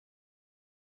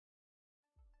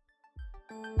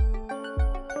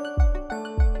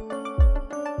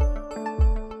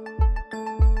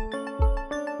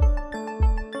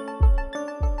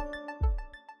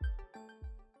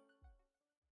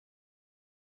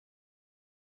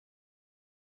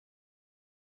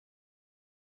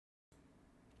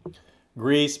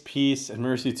Grace, peace, and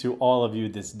mercy to all of you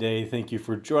this day. Thank you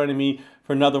for joining me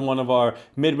for another one of our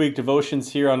midweek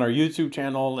devotions here on our YouTube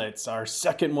channel. It's our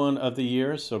second one of the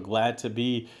year, so glad to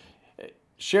be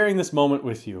sharing this moment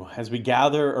with you as we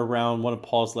gather around one of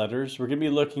Paul's letters. We're going to be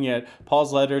looking at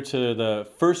Paul's letter to the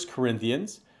First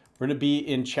Corinthians. We're going to be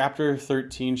in chapter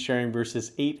 13, sharing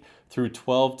verses 8 through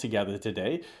 12 together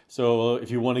today. So if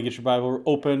you want to get your Bible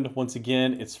opened, once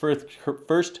again, it's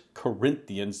First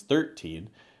Corinthians 13.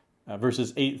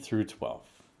 Verses 8 through 12.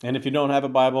 And if you don't have a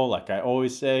Bible, like I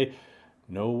always say,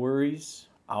 no worries,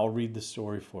 I'll read the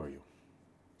story for you.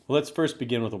 Well, let's first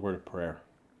begin with a word of prayer.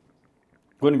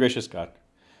 Good and gracious God,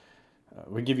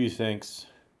 we give you thanks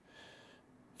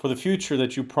for the future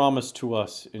that you promised to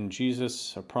us in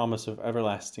Jesus, a promise of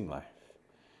everlasting life.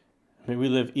 May we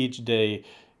live each day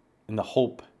in the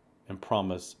hope and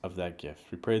promise of that gift.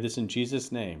 We pray this in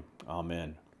Jesus' name.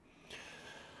 Amen.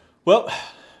 Well,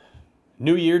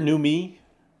 new year, new me,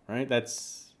 right?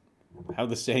 That's how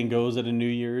the saying goes at a New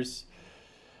Year's.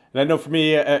 And I know for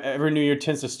me, every New Year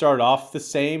tends to start off the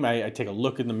same. I take a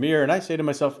look in the mirror and I say to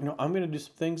myself, I'm going to do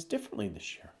some things differently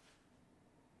this year.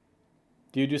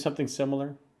 Do you do something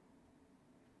similar?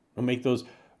 We'll make those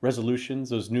resolutions,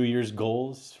 those New Year's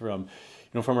goals from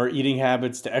our eating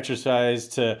habits to exercise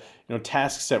to,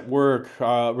 tasks at work,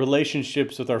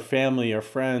 relationships with our family, our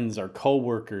friends, our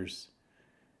coworkers.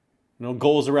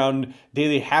 Goals around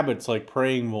daily habits like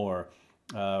praying more,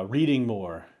 reading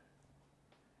more.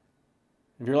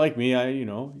 If you're like me,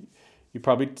 you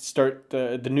probably start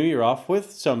the new year off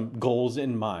with some goals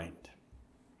in mind.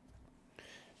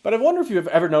 But I wonder if you've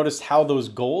ever noticed how those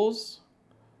goals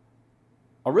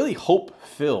are really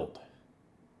hope-filled.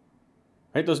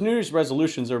 Right? Those New Year's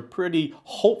resolutions are pretty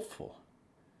hopeful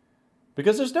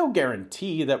because there's no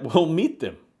guarantee that we'll meet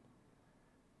them.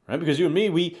 Right? Because you and me,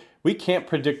 we can't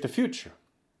predict the future.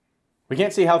 We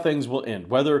can't see how things will end,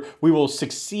 whether we will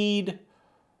succeed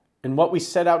in what we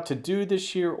set out to do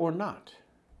this year or not.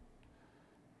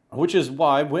 Which is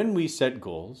why when we set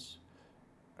goals,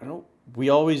 we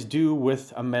always do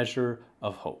with a measure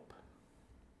of hope.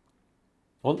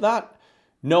 Well, not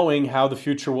knowing how the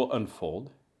future will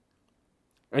unfold,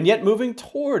 and yet moving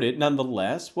toward it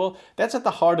nonetheless, well, that's at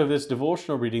the heart of this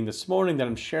devotional reading this morning that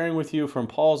I'm sharing with you from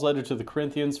Paul's letter to the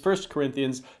Corinthians, 1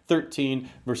 Corinthians 13,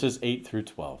 verses 8 through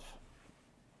 12.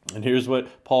 And here's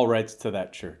what Paul writes to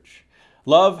that church.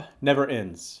 Love never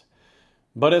ends,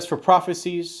 but as for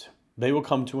prophecies, they will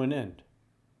come to an end.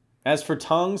 As for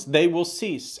tongues, they will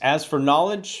cease. As for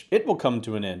knowledge, it will come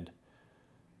to an end.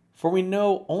 For we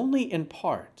know only in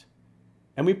part,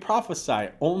 and we prophesy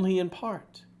only in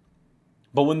part.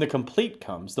 But when the complete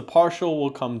comes, the partial will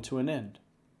come to an end.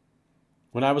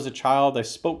 When I was a child, I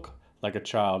spoke like a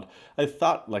child. I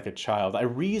thought like a child. I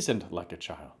reasoned like a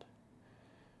child.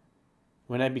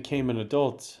 When I became an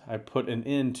adult, I put an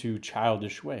end to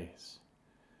childish ways.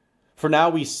 For now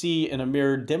we see in a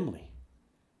mirror dimly,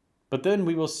 but then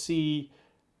we will see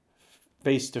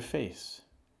face to face.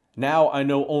 Now I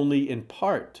know only in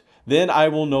part. Then I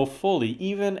will know fully,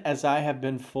 even as I have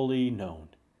been fully known.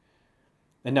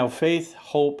 And now faith,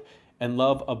 hope, and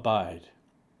love abide.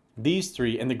 These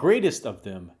three, and the greatest of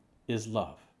them is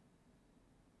love.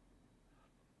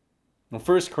 Now,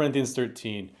 1 Corinthians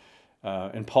 13,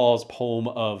 in Paul's poem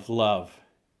of love.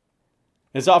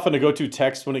 It's often a go-to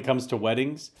text when it comes to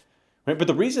weddings. Right? But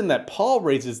the reason that Paul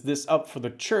raises this up for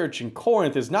the church in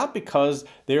Corinth is not because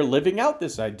they're living out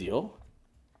this ideal.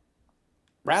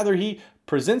 Rather, he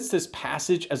presents this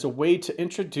passage as a way to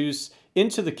introduce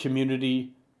into the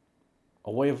community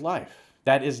a way of life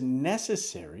that is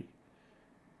necessary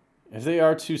if they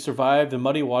are to survive the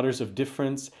muddy waters of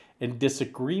difference and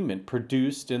disagreement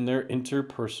produced in their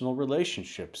interpersonal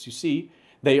relationships. You see,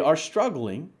 they are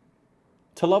struggling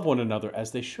to love one another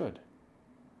as they should.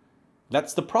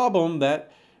 That's the problem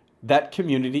that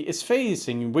community is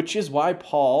facing, which is why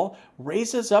Paul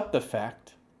raises up the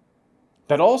fact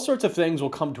that all sorts of things will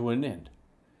come to an end.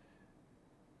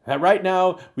 That right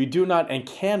now, we do not and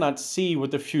cannot see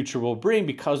what the future will bring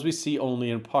because we see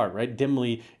only in part, right?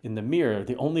 Dimly in the mirror.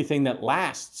 The only thing that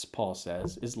lasts, Paul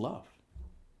says, is love.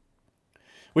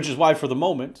 Which is why for the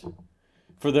moment,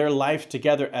 for their life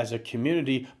together as a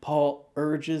community, Paul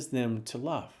urges them to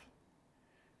love.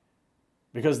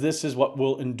 Because this is what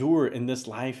will endure in this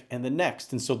life and the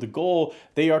next. And so the goal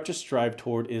they are to strive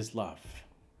toward is love.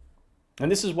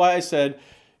 And this is why I said,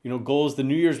 goals, the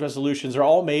New Year's resolutions are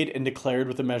all made and declared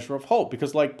with a measure of hope.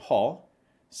 Because like Paul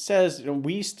says,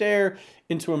 we stare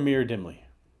into a mirror dimly.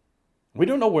 We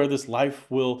don't know where this life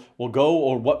will go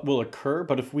or what will occur,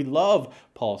 but if we love,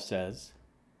 Paul says,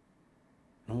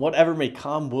 whatever may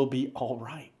come will be all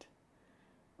right.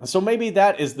 And so maybe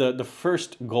that is the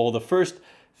first goal, the first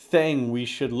thing we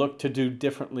should look to do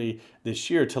differently this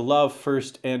year, to love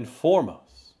first and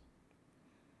foremost.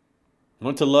 We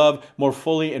want to love more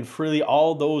fully and freely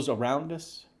all those around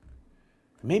us.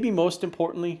 Maybe most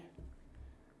importantly,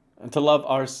 and to love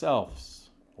ourselves,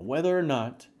 whether or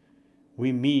not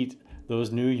we meet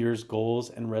those New Year's goals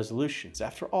and resolutions.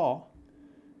 After all,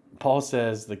 Paul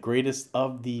says the greatest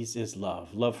of these is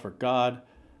love. Love for God,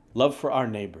 love for our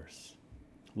neighbors,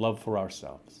 love for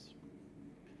ourselves.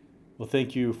 Well,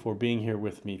 thank you for being here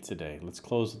with me today. Let's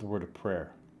close with a word of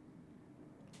prayer.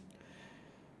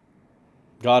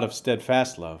 God of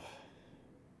steadfast love,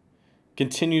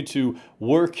 continue to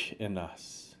work in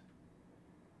us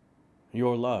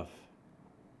your love,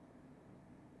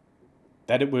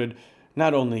 that it would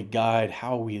not only guide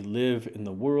how we live in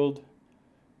the world,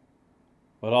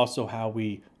 but also how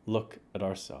we look at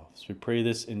ourselves. We pray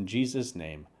this in Jesus'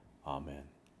 name. Amen.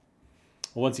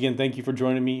 Well, once again, thank you for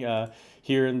joining me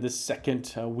here in this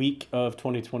second week of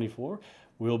 2024.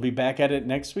 We'll be back at it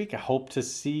next week. I hope to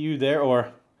see you there,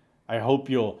 or I hope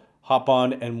you'll hop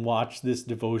on and watch this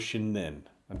devotion then.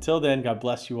 Until then, God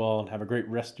bless you all and have a great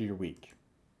rest of your week.